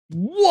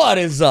What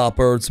is up,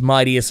 Earth's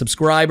mightiest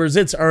subscribers?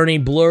 It's Ernie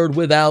Blerd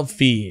without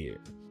fear.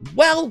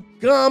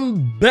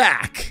 Welcome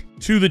back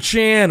to the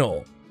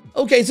channel.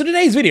 Okay, so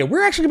today's video,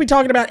 we're actually gonna be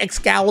talking about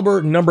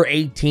Excalibur number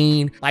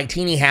 18 by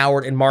Teenie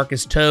Howard and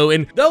Marcus Toe.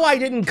 And though I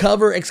didn't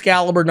cover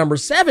Excalibur number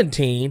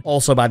 17,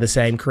 also by the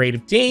same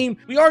creative team,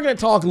 we are gonna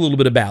talk a little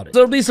bit about it. So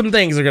there'll be some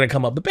things that are gonna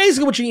come up, but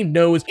basically what you need to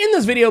know is in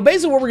this video,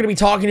 basically what we're gonna be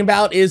talking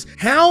about is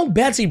how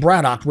Betsy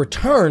Braddock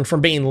returned from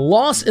being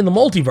lost in the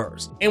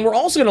multiverse. And we're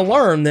also gonna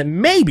learn that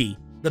maybe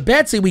the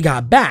Betsy we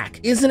got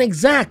back isn't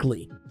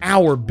exactly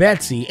our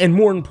Betsy, and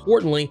more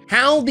importantly,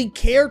 how the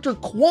character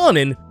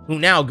Quanin, who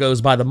now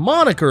goes by the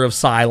moniker of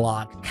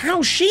Psylocke,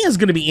 how she is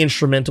going to be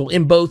instrumental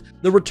in both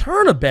the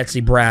return of Betsy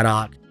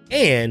Braddock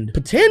and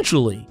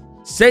potentially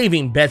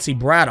saving Betsy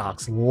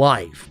Braddock's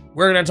life.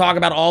 We're going to talk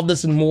about all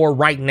this and more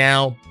right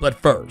now, but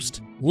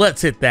first,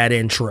 let's hit that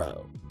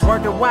intro.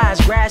 Word to wise,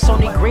 grass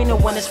only greener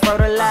when it's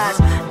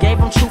fertilized. Gave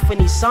them truth in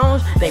these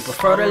songs, they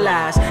prefer to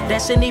lies.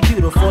 Destiny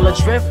beautiful,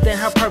 adrift in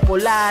her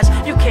purple eyes.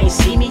 You can't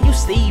see me, you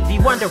Stevie,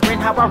 wondering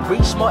how I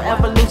reach more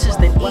evolutions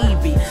than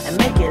Evie and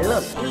make it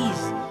look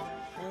easy.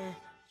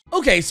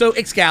 Okay, so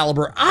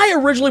Excalibur. I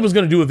originally was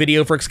going to do a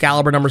video for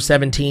Excalibur number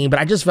 17, but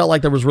I just felt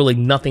like there was really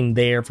nothing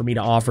there for me to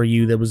offer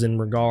you that was in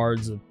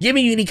regards of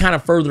giving you any kind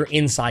of further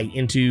insight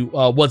into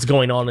what's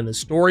going on in the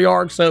story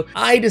arc. So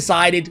I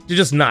decided to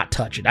just not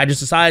touch it. I just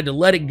decided to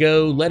let it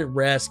go, let it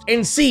rest,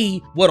 and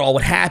see what all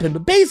would happen.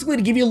 But basically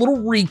to give you a little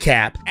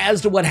recap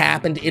as to what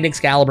happened in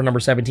Excalibur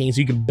number 17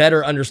 so you can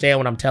better understand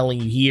what I'm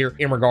telling you here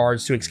in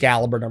regards to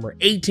Excalibur number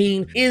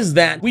 18 is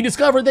that we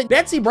discovered that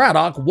Betsy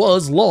Braddock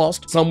was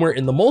lost somewhere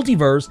in the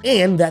multiverse,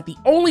 and that the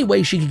only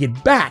way she could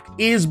get back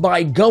is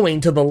by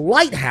going to the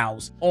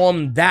lighthouse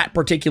on that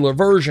particular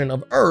version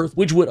of Earth,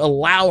 which would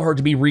allow her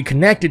to be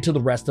reconnected to the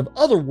rest of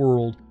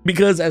Otherworld.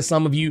 Because as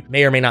some of you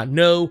may or may not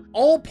know,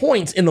 all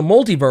points in the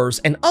multiverse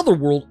and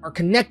Otherworld are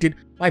connected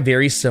by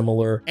very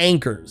similar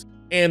anchors.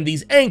 And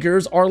these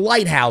anchors are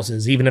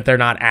lighthouses, even if they're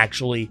not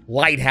actually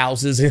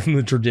lighthouses in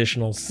the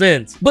traditional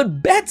sense.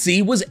 But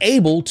Betsy was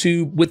able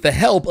to, with the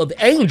help of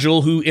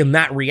Angel, who in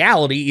that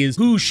reality is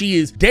who she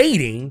is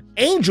dating,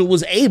 Angel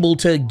was able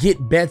to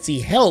get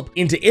Betsy help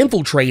into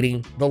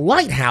infiltrating the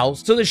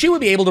lighthouse so that she would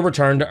be able to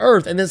return to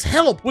Earth. And this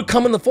help would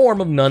come in the form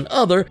of none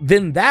other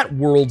than that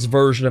world's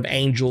version of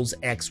Angel's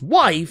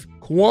ex-wife,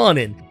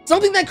 Quanin.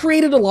 Something that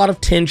created a lot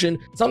of tension,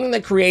 something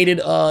that created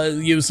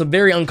some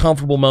very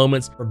uncomfortable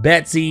moments for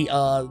Betsy,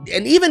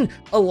 and even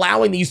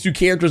allowing these two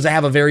characters to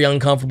have a very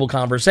uncomfortable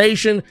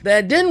conversation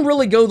that didn't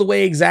really go the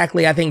way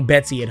exactly I think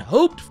Betsy had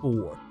hoped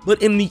for.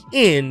 But in the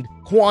end,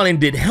 Quanin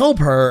did help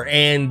her,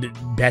 and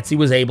Betsy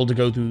was able to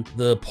go through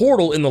the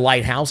portal in the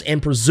lighthouse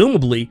and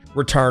presumably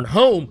return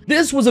home.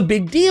 This was a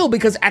big deal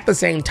because at the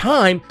same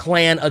time,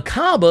 Clan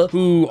Akaba,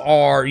 who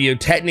are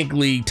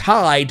technically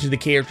tied to the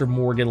character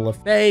Morgan Le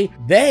Fay,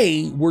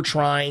 they were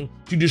trying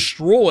to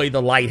destroy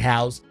the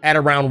lighthouse at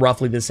around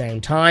roughly the same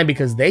time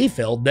because they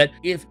felt that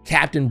if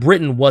Captain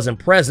Britain wasn't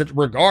present,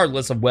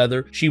 regardless of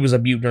whether she was a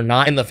mutant or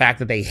not, and the fact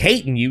that they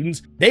hate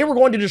mutants, they were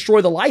going to destroy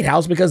the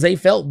lighthouse because they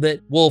felt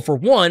that, well, for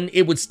one,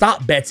 it would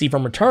stop Betsy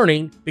from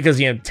returning because,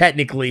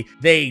 technically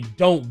they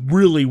don't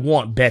really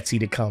want Betsy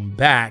to come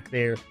back.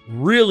 They're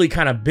really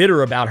kind of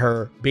bitter about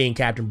her being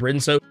Captain Britain.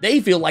 So they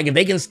feel like if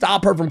they can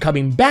stop her from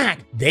coming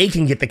back, they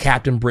can get the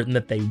Captain Britain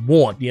that they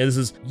want. This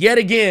is yet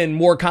again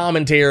more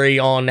commentary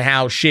on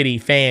how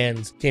shitty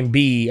fans can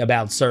be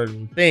about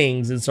certain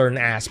things and certain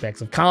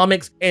aspects of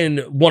comics,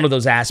 and one of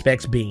those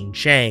aspects being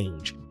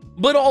change.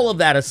 But all of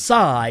that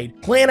aside,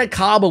 Clan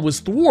Akaba was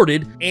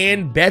thwarted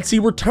and Betsy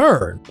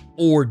returned.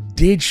 Or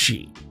did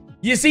she?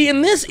 You see,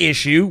 in this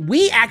issue,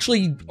 we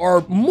actually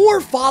are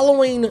more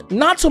following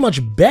not so much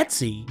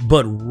Betsy,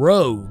 but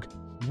Rogue.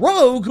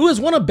 Rogue, who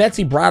is one of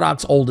Betsy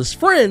Braddock's oldest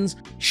friends,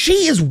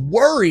 she is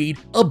worried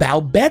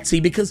about Betsy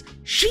because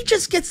she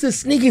just gets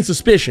this sneaking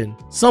suspicion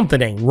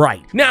something ain't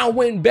right. Now,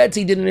 when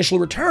Betsy did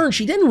initially return,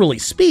 she didn't really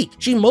speak.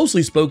 She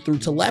mostly spoke through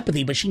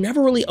telepathy, but she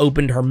never really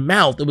opened her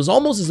mouth. It was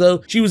almost as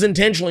though she was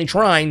intentionally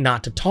trying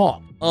not to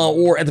talk.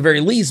 Or at the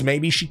very least,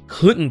 maybe she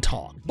couldn't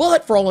talk.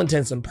 But for all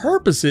intents and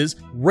purposes,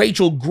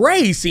 Rachel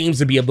Gray seems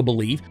to be of the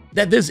belief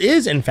that this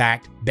is, in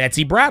fact,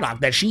 Betsy Braddock,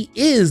 that she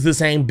is the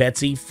same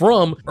Betsy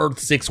from Earth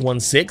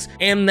 616,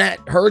 and that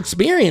her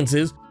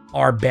experiences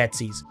are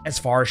Betsy's. As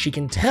far as she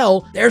can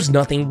tell, there's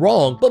nothing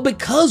wrong. But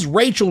because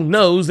Rachel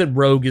knows that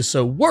Rogue is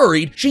so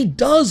worried, she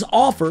does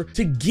offer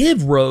to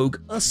give Rogue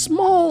a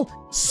small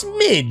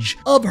smidge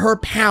of her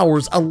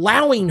powers,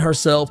 allowing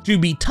herself to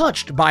be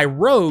touched by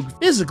Rogue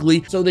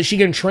physically so that she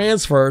can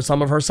transfer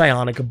some of her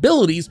psionic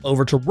abilities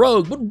over to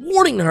Rogue, but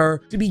warning her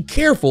to be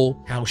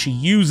careful how she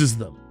uses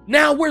them.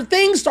 Now, where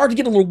things start to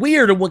get a little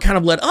weird and what kind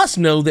of let us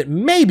know that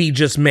maybe,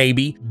 just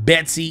maybe,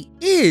 Betsy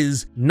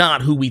is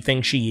not who we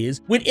think she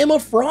is, when Emma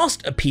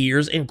Frost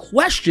appears and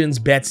questions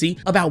Betsy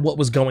about what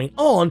was going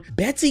on,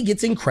 Betsy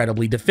gets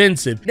incredibly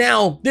defensive.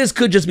 Now, this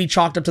could just be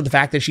chalked up to the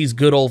fact that she's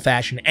good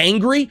old-fashioned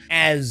angry,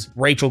 as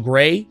Rachel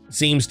Gray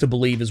seems to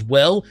believe as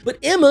well, but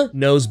Emma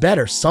knows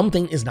better.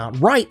 Something is not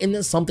right and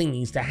that something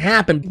needs to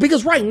happen,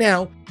 because right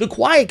now, the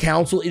Quiet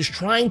Council is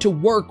trying to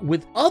work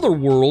with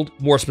Otherworld,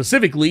 more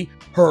specifically,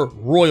 her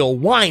Royal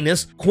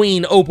Highness,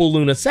 Queen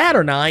Opaluna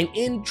Saturnine,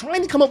 in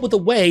trying to come up with a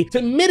way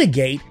to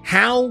mitigate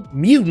how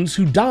mutants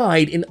who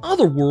died in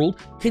Otherworld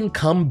can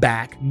come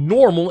back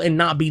normal and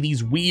not be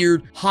these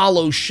weird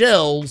hollow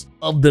shells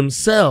of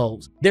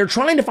themselves. They're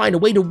trying to find a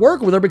way to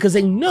work with her because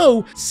they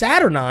know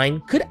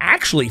Saturnine could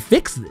actually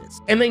fix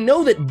this. And they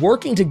know that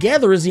working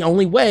together is the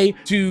only way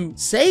to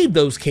save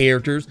those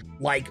characters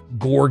like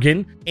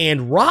Gorgon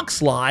and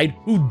Rockslide,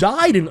 who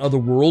died in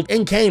Otherworld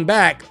and came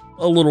back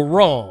a little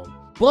wrong.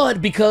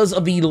 But because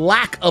of the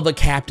lack of a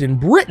Captain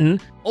Britain,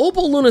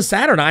 Opaluna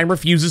Saturnine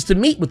refuses to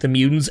meet with the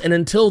mutants, and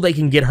until they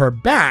can get her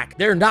back,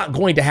 they're not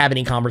going to have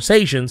any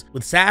conversations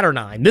with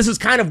Saturnine. This is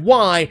kind of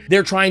why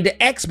they're trying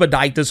to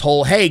expedite this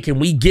whole, hey, can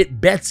we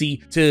get Betsy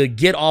to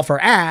get off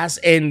her ass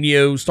and,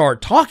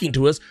 start talking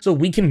to us so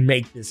we can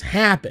make this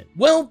happen?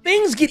 Well,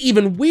 things get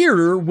even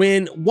weirder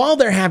when, while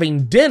they're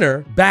having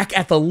dinner back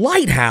at the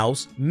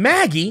lighthouse,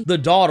 Maggie, the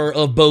daughter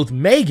of both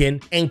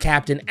Megan and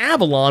Captain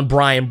Avalon,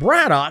 Brian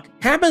Braddock,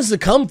 happens to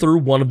come through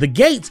one of the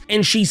gates,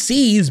 and she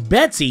sees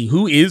Betsy,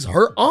 who is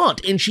her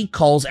aunt, and she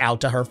calls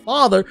out to her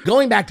father,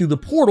 going back through the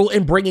portal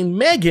and bringing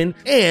Megan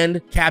and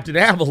Captain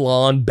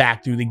Avalon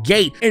back through the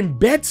gate. And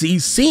Betsy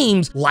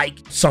seems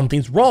like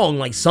something's wrong,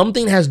 like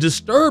something has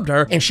disturbed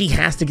her, and she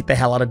has to get the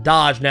hell out of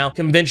Dodge. Now,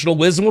 conventional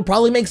wisdom would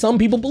probably make some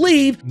people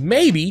believe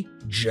maybe,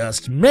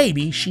 just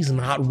maybe, she's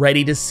not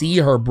ready to see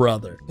her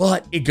brother.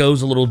 But it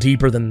goes a little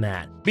deeper than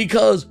that.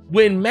 Because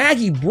when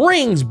Maggie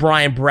brings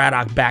Brian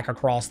Braddock back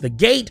across the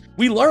gate,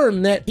 we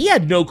learn that he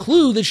had no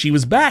clue that she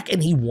was back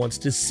and he wants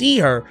to see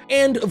her.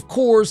 And of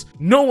course,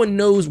 no one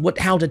knows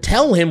how to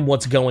tell him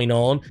what's going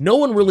on. No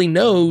one really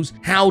knows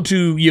how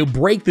to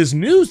break this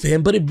news to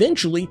him, but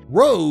eventually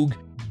Rogue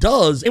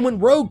does. And when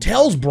Rogue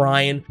tells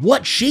Brian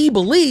what she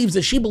believes,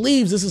 that she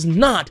believes this is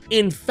not,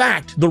 in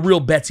fact, the real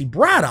Betsy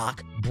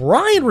Braddock,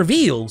 Brian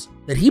reveals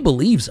that he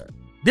believes her.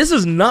 This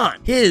is not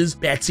his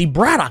Betsy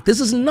Braddock.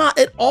 This is not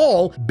at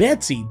all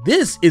Betsy.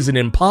 This is an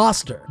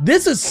imposter.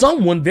 This is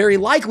someone very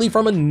likely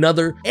from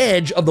another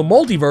edge of the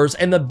multiverse,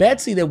 and the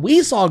Betsy that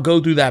we saw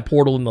go through that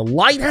portal in the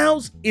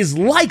lighthouse is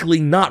likely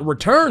not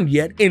returned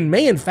yet and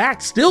may in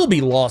fact still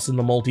be lost in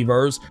the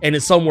multiverse and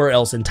is somewhere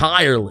else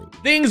entirely.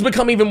 Things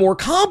become even more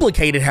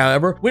complicated,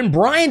 however, when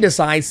Brian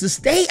decides to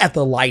stay at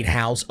the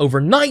lighthouse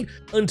overnight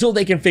until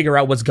they can figure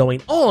out what's going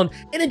on,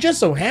 and it just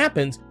so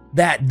happens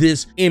that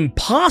this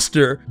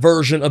imposter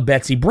version of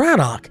Betsy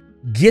Braddock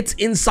gets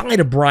inside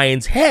of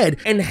Brian's head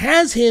and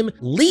has him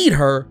lead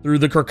her through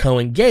the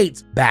Krakoan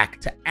gates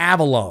back to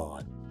Avalon.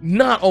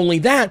 Not only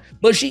that,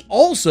 but she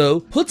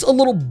also puts a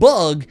little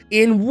bug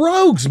in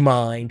Rogue's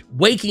mind,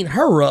 waking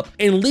her up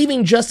and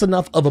leaving just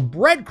enough of a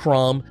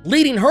breadcrumb,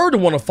 leading her to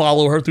want to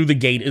follow her through the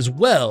gate as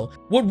well.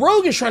 What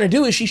Rogue is trying to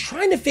do is she's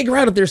trying to figure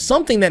out if there's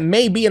something that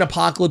may be in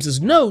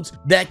Apocalypse's notes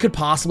that could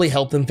possibly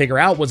help them figure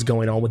out what's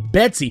going on with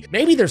Betsy.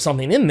 Maybe there's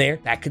something in there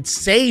that could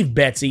save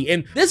Betsy,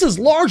 and this is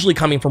largely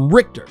coming from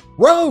Richter.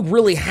 Rogue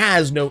really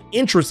has no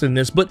interest in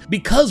this, but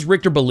because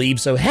Richter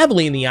believes so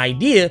heavily in the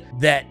idea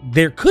that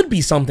there could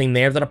be something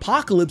there, that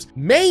Apocalypse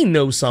may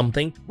know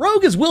something,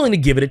 Rogue is willing to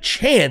give it a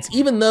chance,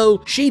 even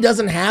though she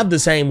doesn't have the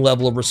same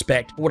level of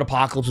respect for what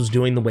Apocalypse was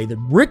doing the way that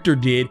Richter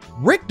did.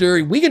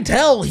 Richter, we can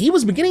tell he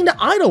was beginning to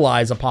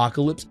idolize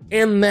Apocalypse,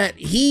 and that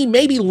he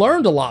maybe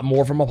learned a lot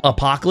more from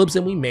Apocalypse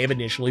than we may have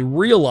initially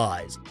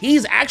realized.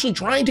 He's actually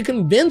trying to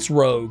convince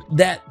Rogue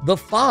that the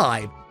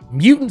Five,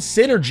 mutant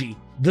synergy,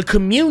 the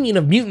communion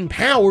of mutant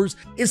powers,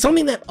 is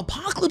something that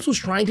Apocalypse was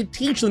trying to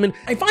teach them. And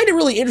I find it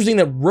really interesting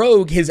that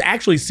Rogue has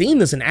actually seen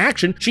this in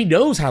action. She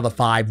knows how the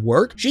Five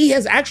work. She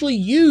has actually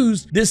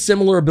used this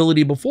similar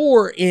ability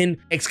before in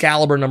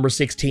Excalibur number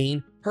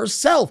 16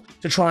 herself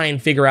to try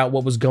and figure out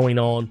what was going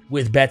on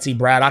with Betsy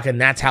Braddock, and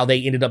that's how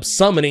they ended up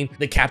summoning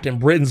the Captain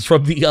Britons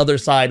from the other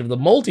side of the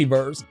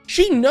multiverse.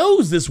 She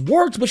knows this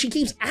works, but she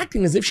keeps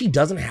acting as if she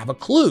doesn't have a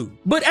clue.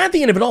 But at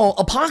the end of it all,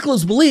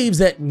 Apocalypse believes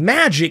that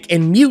magic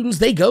and mutants,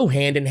 they go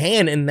hand in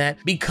hand, and that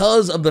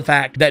because of the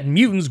fact that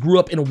mutants grew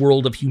up in a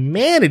world of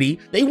humanity,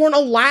 they weren't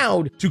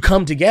allowed to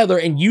come together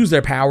and use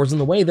their powers in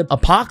the way that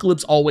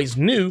Apocalypse always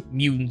knew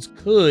mutants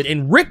could.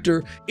 And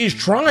Richter is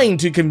trying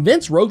to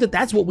convince Rogue that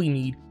that's what we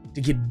need to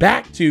get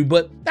back to,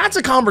 but that's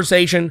a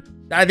conversation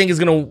that I think is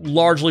going to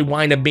largely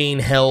wind up being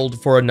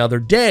held for another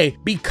day,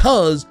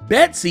 because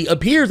Betsy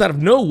appears out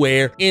of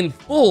nowhere in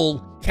full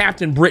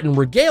Captain Britain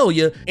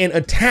regalia and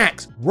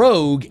attacks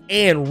Rogue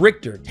and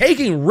Richter,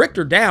 taking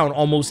Richter down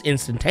almost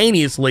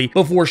instantaneously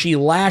before she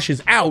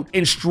lashes out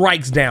and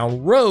strikes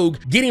down Rogue,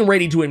 getting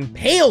ready to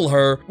impale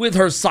her with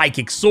her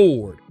psychic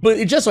sword. But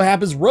it just so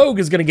happens Rogue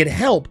is going to get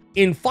help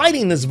in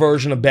fighting this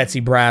version of Betsy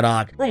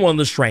Braddock from one of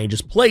the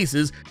strangest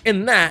places,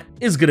 and that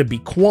is going to be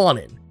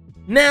Quanin.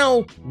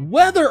 Now,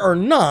 whether or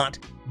not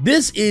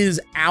this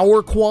is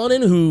our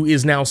Quanin who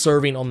is now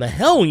serving on the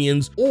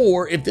Hellions,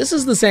 or if this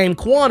is the same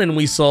Quanin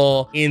we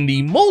saw in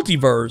the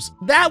multiverse,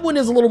 that one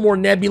is a little more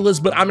nebulous,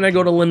 but I'm gonna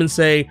go to limb and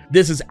say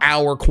this is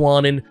our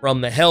Quanin from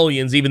the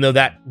Hellions, even though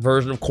that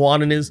version of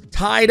Quanin is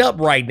tied up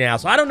right now.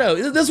 So I don't know,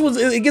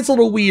 it gets a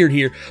little weird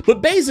here,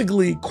 but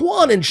basically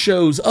Quanin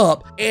shows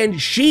up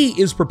and she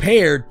is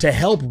prepared to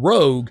help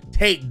Rogue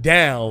take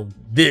down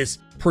this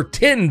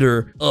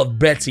pretender of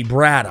Betsy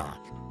Braddock.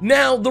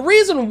 Now, the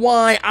reason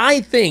why I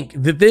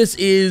think that this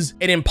is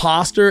an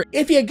imposter,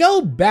 if you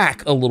go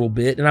back a little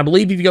bit, and I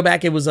believe if you go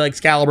back, it was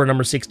Excalibur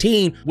number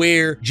 16,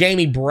 where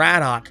Jamie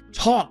Braddock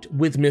talked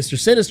with Mr.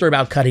 Sinister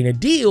about cutting a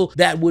deal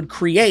that would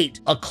create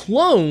a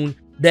clone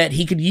that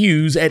he could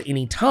use at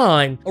any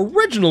time.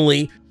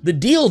 Originally, the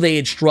deal they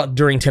had struck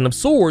during Ten of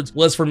Swords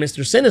was for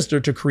Mr. Sinister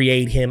to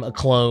create him a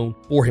clone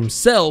for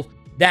himself.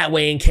 That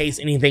way, in case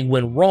anything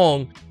went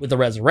wrong with the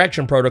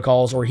resurrection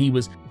protocols, or he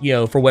was,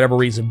 for whatever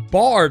reason,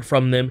 barred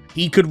from them,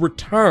 he could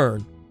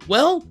return.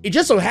 Well, it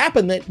just so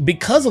happened that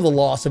because of the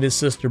loss of his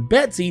sister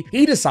Betsy,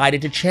 he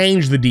decided to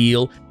change the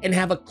deal and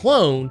have a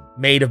clone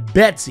made of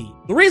Betsy.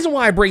 The reason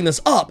why I bring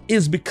this up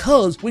is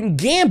because when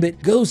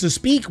Gambit goes to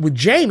speak with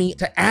Jamie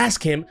to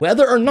ask him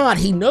whether or not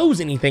he knows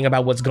anything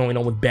about what's going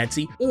on with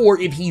Betsy, or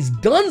if he's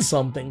done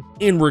something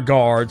in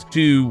regards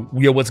to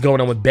what's going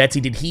on with Betsy,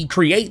 did he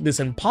create this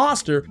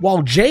imposter?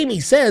 While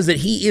Jamie says that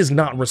he is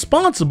not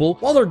responsible,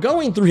 while they're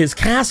going through his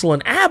castle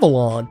in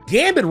Avalon,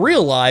 Gambit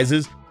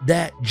realizes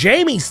that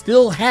Jamie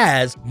still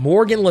has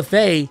Morgan Le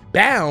Fay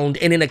bound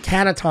and in a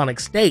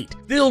catatonic state,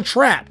 still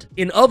trapped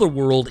in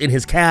Otherworld in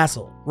his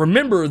castle.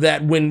 Remember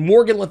that when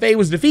Morgan Le Fay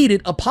was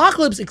defeated,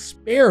 Apocalypse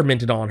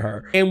experimented on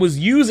her and was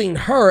using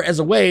her as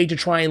a way to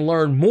try and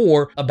learn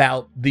more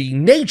about the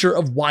nature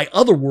of why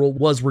Otherworld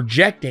was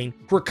rejecting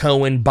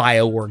Krakoan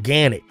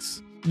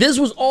bioorganics. This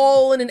was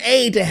all in an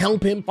aid to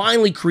help him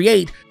finally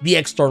create the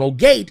external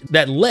gate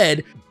that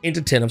led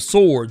into Ten of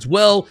Swords.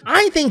 Well,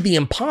 I think the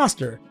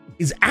imposter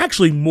is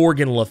actually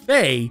Morgan Le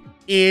Fay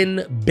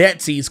in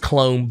Betsy's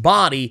clone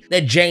body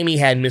that Jamie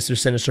had Mr.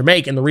 Sinister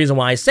make. And the reason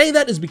why I say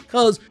that is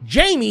because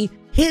Jamie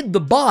hid the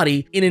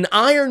body in an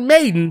Iron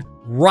Maiden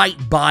right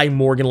by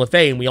Morgan Le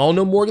Fay. And we all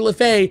know Morgan Le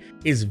Fay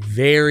is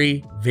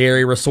very,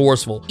 very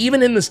resourceful.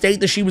 Even in the state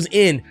that she was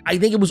in, I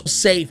think it was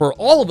safe for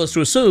all of us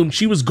to assume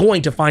she was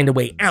going to find a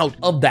way out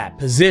of that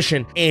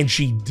position. And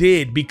she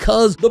did,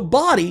 because the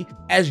body,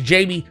 as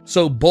Jamie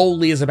so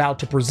boldly is about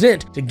to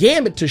present to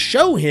Gambit to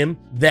show him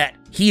that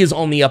he is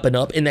on the up and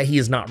up and that he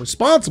is not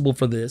responsible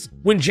for this,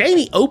 when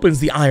Jamie opens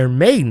the Iron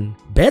Maiden,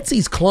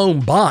 Betsy's clone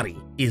body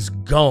is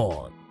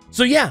gone.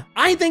 So yeah,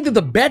 I think that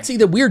the Betsy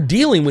that we're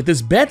dealing with,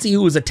 this Betsy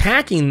who is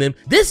attacking them,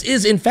 this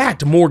is in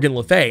fact Morgan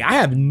Le Fay. I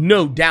have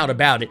no doubt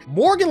about it.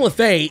 Morgan Le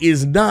Fay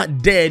is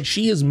not dead.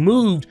 She has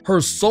moved her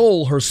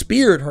soul, her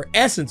spirit, her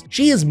essence.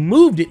 She has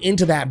moved it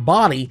into that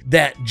body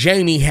that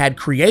Jamie had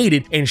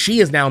created, and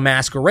she is now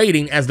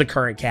masquerading as the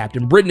current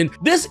Captain Britain. And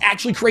this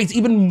actually creates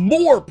even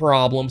more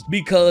problems,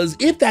 because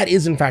if that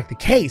is in fact the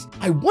case,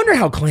 I wonder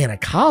how Clan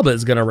Akaba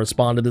is going to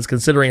respond to this,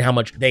 considering how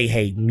much they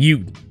hate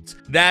mutants.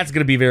 That's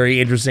going to be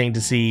very interesting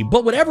to see.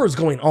 But whatever is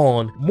going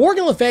on,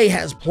 Morgan Le Fay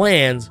has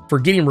plans for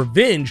getting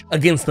revenge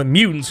against the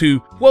mutants who,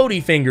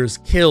 quotey fingers,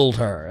 killed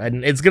her.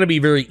 And it's going to be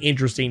very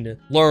interesting to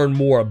learn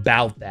more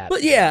about that.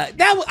 But yeah,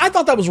 I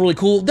thought that was really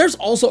cool. There's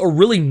also a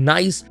really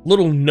nice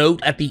little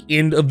note at the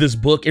end of this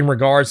book in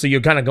regards to,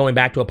 you're kind of going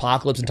back to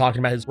Apocalypse and talking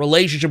about his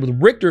relationship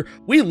with Richter.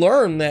 We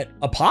learn that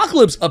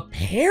Apocalypse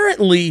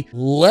apparently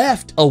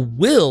left a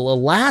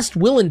last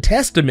will and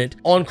testament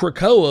on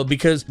Krakoa,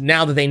 because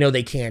now that they know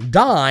they can't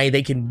die,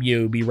 they can,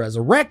 be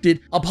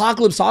resurrected.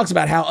 Apocalypse talks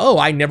about how, oh,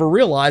 I never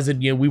realized that,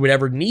 we would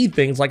ever need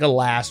things like a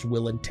last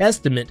will and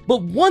testament.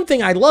 But one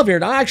thing I love here,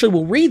 and I actually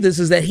will read this,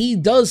 is that he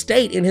does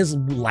state in his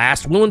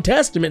last will and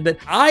testament that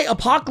I,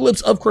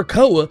 Apocalypse of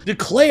Krakoa,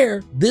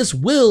 declare this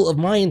will of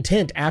my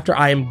intent after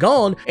I am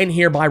gone, and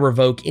hereby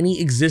revoke any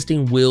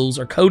existing wills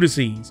or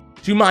codices.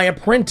 To my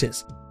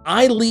apprentice,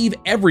 I leave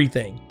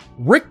everything.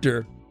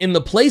 Richter, in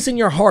the place in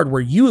your heart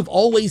where you have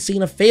always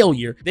seen a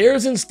failure, there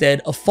is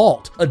instead a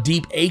fault, a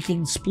deep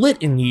aching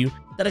split in you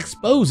that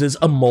exposes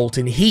a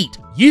molten heat.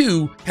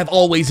 You have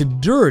always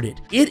endured it.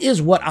 It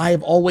is what I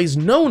have always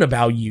known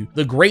about you.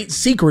 The great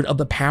secret of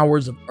the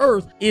powers of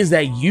Earth is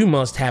that you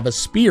must have a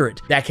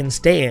spirit that can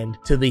stand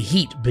to the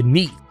heat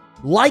beneath.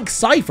 Like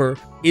Cypher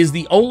is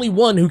the only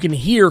one who can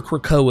hear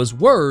Krakoa's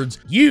words,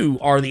 you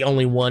are the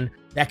only one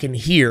that can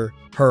hear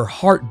her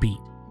heartbeat.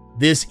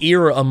 This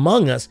era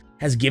among us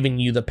has given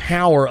you the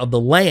power of the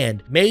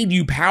land, made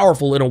you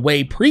powerful in a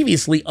way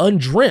previously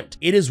undreamt.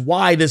 It is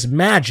why this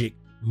magic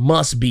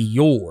must be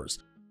yours.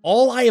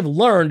 All I have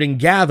learned and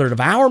gathered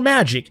of our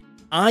magic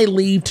I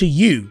leave to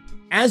you.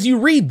 As you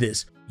read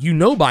this, you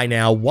know by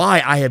now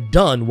why I have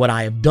done what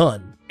I have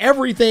done.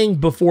 Everything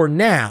before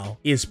now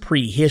is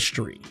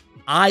prehistory.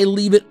 I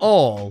leave it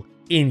all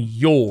in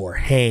your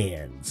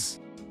hands.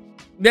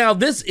 Now,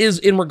 this is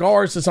in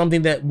regards to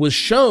something that was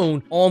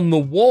shown on the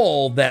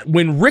wall that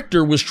when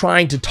Richter was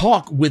trying to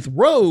talk with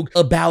Rogue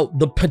about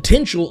the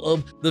potential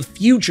of the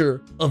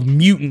future of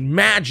mutant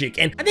magic.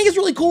 And I think it's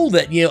really cool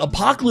that, you know,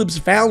 Apocalypse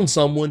found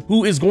someone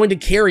who is going to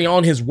carry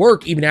on his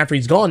work even after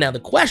he's gone. Now,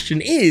 the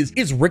question is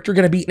Richter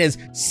going to be as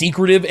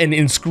secretive and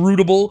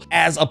inscrutable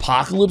as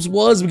Apocalypse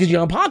was? Because, you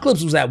know,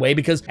 Apocalypse was that way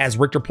because, as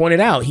Richter pointed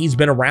out, he's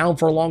been around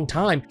for a long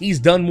time. He's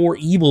done more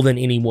evil than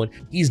anyone.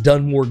 He's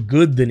done more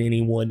good than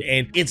anyone.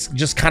 And it's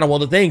just kind of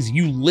one of the things.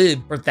 You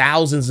live for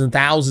thousands and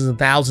thousands and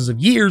thousands of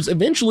years.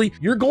 Eventually,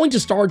 you're going to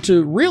start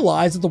to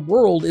realize that the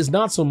world is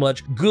not so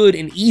much good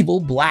and evil,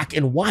 black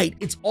and white.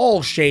 It's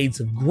all shades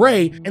of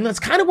gray. And that's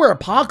kind of where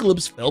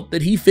Apocalypse felt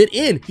that he fit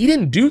in. He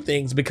didn't do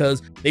things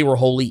because they were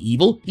wholly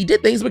evil. He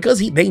did things because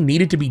they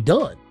needed to be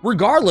done,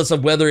 regardless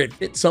of whether it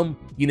fit some,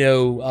 you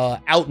know,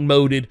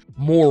 outmoded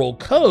moral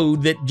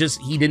code that just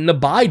he didn't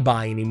abide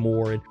by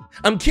anymore. And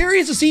I'm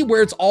curious to see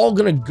where it's all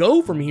gonna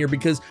go from here,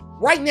 because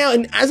right now,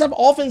 and as I've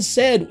often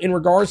said in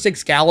regards to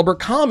Excalibur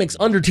comics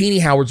under Teenie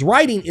Howard's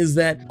writing, is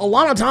that a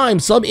lot of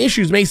times some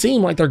issues may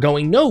seem like they're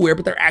going nowhere,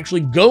 but they're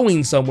actually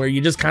going somewhere.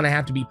 You just kind of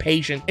have to be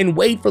patient and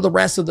wait for the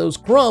rest of those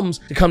crumbs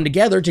to come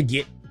together to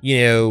get,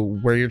 you know,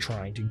 where you're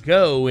trying to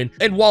go. And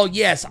while,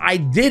 yes, I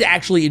did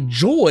actually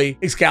enjoy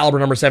Excalibur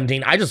number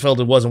 17, I just felt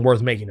it wasn't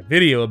worth making a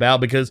video about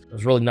because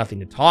there's really nothing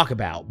to talk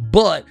about.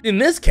 But in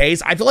this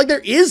case, I feel like there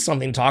is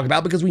something to talk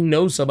about because we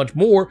know so much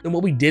more than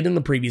what we did in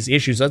the previous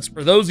issues. So that's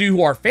for those of you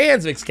who are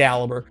fans of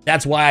Excalibur,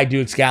 that's why I do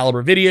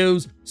Excalibur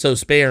videos so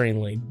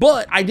sparingly.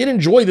 But I did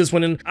enjoy this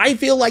one, and I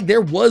feel like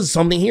there was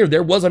something here.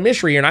 There was a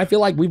mystery here, and I feel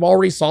like we've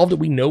already solved it.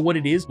 We know what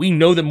it is. We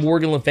know that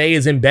Morgan Le Fay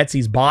is in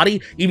Betsy's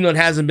body, even though it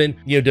hasn't been,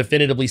 you know,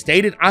 definitively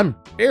stated. I'm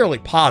fairly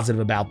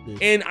positive about this.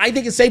 And I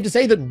think it's safe to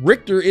say that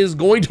Richter is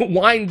going to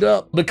wind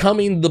up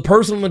becoming the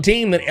person on the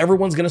team that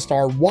everyone's going to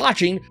start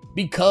watching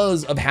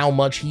because of how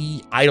much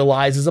he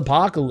idolizes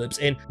Apocalypse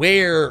and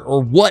where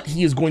or what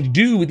he is going to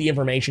do with the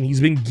information he's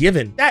been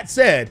given. That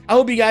said, I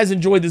hope you guys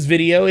enjoyed this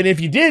video, and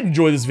if you did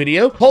enjoy this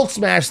video, Hulk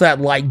smash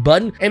that like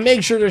button and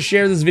make sure to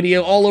share this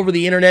video all over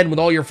the internet with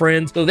all your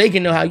friends so they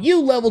can know how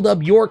you leveled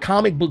up your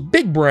comic book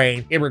big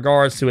brain in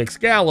regards to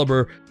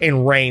Excalibur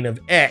and Reign of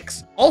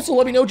X. Also,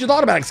 let me know what you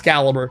thought about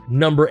Excalibur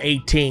number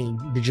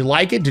 18. Did you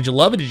like it? Did you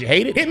love it? Did you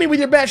hate it? Hit me with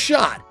your best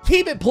shot.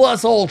 Keep it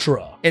plus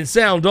ultra and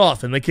sound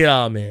off in the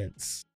comments.